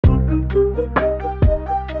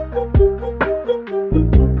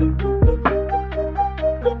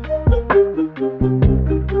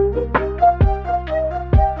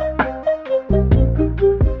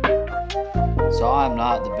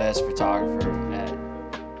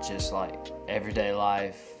just like everyday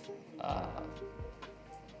life,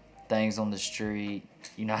 things on the street.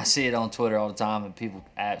 You know, I see it on Twitter all the time and people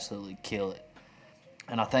absolutely kill it.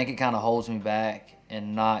 And I think it kind of holds me back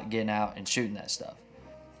and not getting out and shooting that stuff.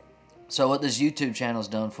 So what this YouTube channel's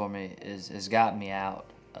done for me is it's gotten me out.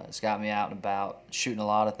 It's got me out and about, shooting a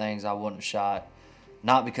lot of things I wouldn't have shot.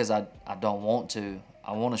 Not because I don't want to.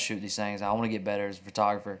 I want to shoot these things. I want to get better as a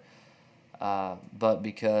photographer. But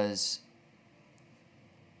because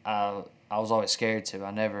I was always scared to.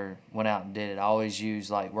 I never went out and did it. I always used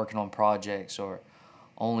like working on projects or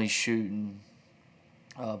only shooting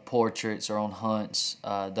portraits or on hunts,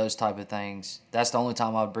 those type of things. That's the only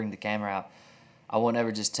time I would bring the camera out. I wouldn't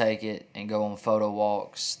ever just take it and go on photo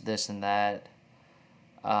walks, this and that.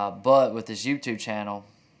 But with this YouTube channel,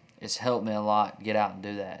 it's helped me a lot get out and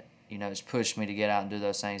do that. You know, it's pushed me to get out and do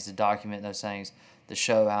those things, to document those things, to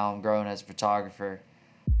show how I'm growing as a photographer.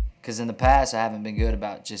 Because in the past, I haven't been good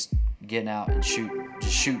about just getting out and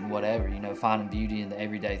shooting whatever, you know, finding beauty in the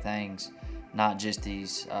everyday things, not just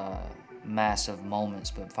these massive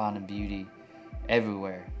moments, but finding beauty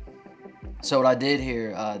everywhere. So what I did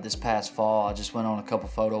here this past fall, I just went on a couple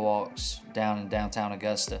photo walks down in downtown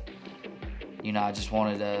Augusta. You know, I just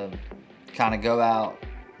wanted to kind of go out,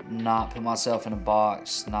 not put myself in a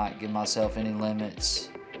box, not give myself any limits.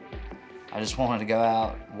 I just wanted to go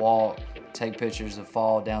out, walk, take pictures of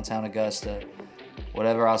fall, downtown Augusta,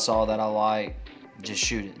 whatever I saw that I liked, just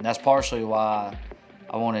shoot it. And that's partially why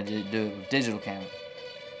I wanted to do it with digital camera,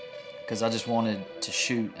 because I just wanted to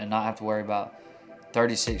shoot and not have to worry about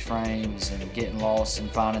 36 frames and getting lost and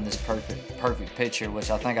finding this perfect picture, which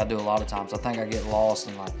I think I do a lot of times. I think I get lost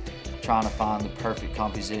in like trying to find the perfect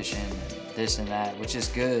composition, this and that, which is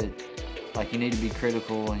good. Like, you need to be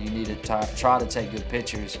critical and you need to try to take good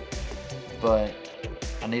pictures, but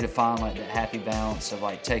I need to find like the happy balance of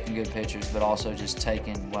like taking good pictures, but also just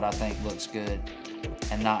taking what I think looks good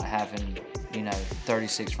and not having, you know,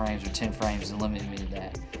 36 frames or 10 frames and limiting me to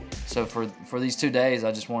that. So for these 2 days,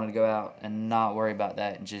 I just wanted to go out and not worry about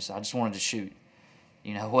that, and I just wanted to shoot,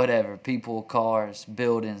 you know, whatever, people, cars,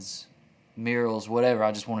 buildings, murals, whatever.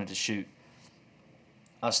 I just wanted to shoot.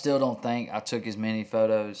 I still don't think I took as many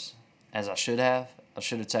photos as I should have. I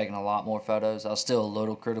should have taken a lot more photos. I was still a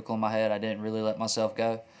little critical in my head. I didn't really let myself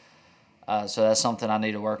go. So that's something I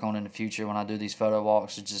need to work on in the future when I do these photo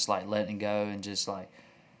walks, is just like letting go and just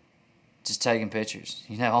taking pictures.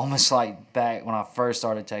 You know, almost like back when I first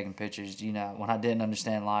started taking pictures, you know, when I didn't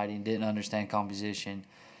understand lighting, didn't understand composition.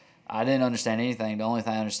 I didn't understand anything. The only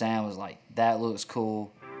thing I understand was like, that looks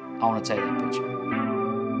cool. I want to take that picture.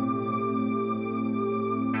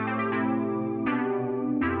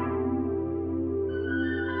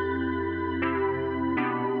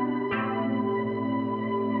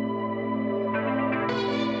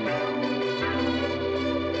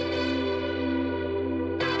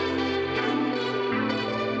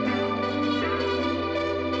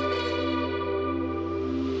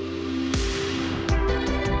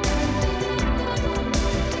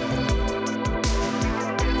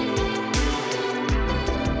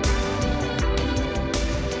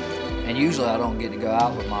 And usually I don't get to go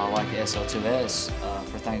out with my Leica SL2-S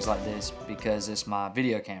for things like this because it's my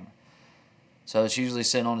video camera. So it's usually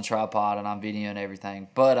sitting on a tripod and I'm videoing everything.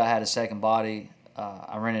 But I had a second body.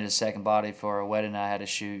 I rented a second body for a wedding I had to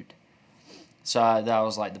shoot. So that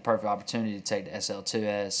was like the perfect opportunity to take the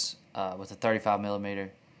SL2-S with a 35mm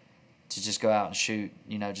to just go out and shoot.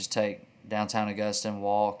 You know, just take downtown Augusta and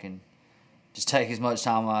walk and just take as much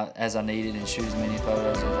time as I needed and shoot as many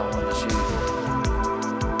photos as I wanted to shoot.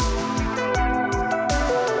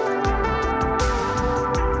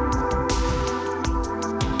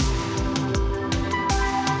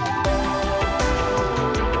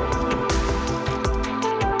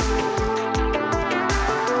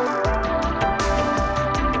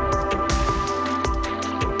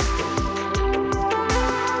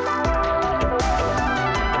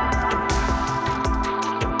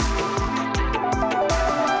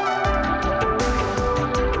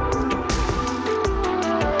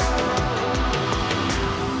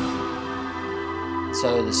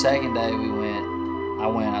 So the second day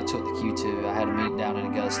I took the Q2. I had a meeting down in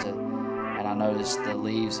Augusta, and I noticed the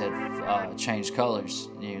leaves had changed colors.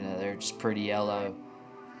 You know, they're just pretty yellow.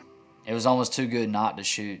 It was almost too good not to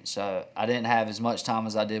shoot, so I didn't have as much time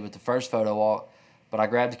as I did with the first photo walk, but I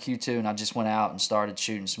grabbed the Q2 and I just went out and started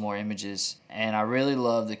shooting some more images. And I really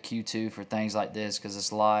love the Q2 for things like this because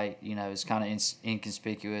it's light, you know, it's kind of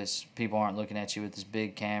inconspicuous. People aren't looking at you with this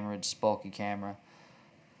big camera, this bulky camera.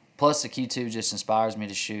 Plus the Q2 just inspires me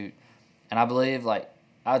to shoot. And I believe, like,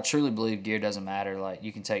 I truly believe gear doesn't matter. Like,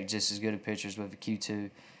 you can take just as good of pictures with a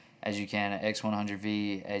Q2 as you can, an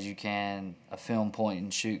X100V as you can, a film point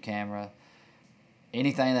and shoot camera.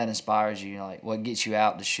 Anything that inspires you, like what gets you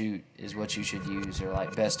out to shoot is what you should use, or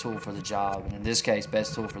like best tool for the job. And in this case,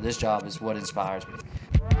 best tool for this job is what inspires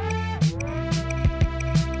me.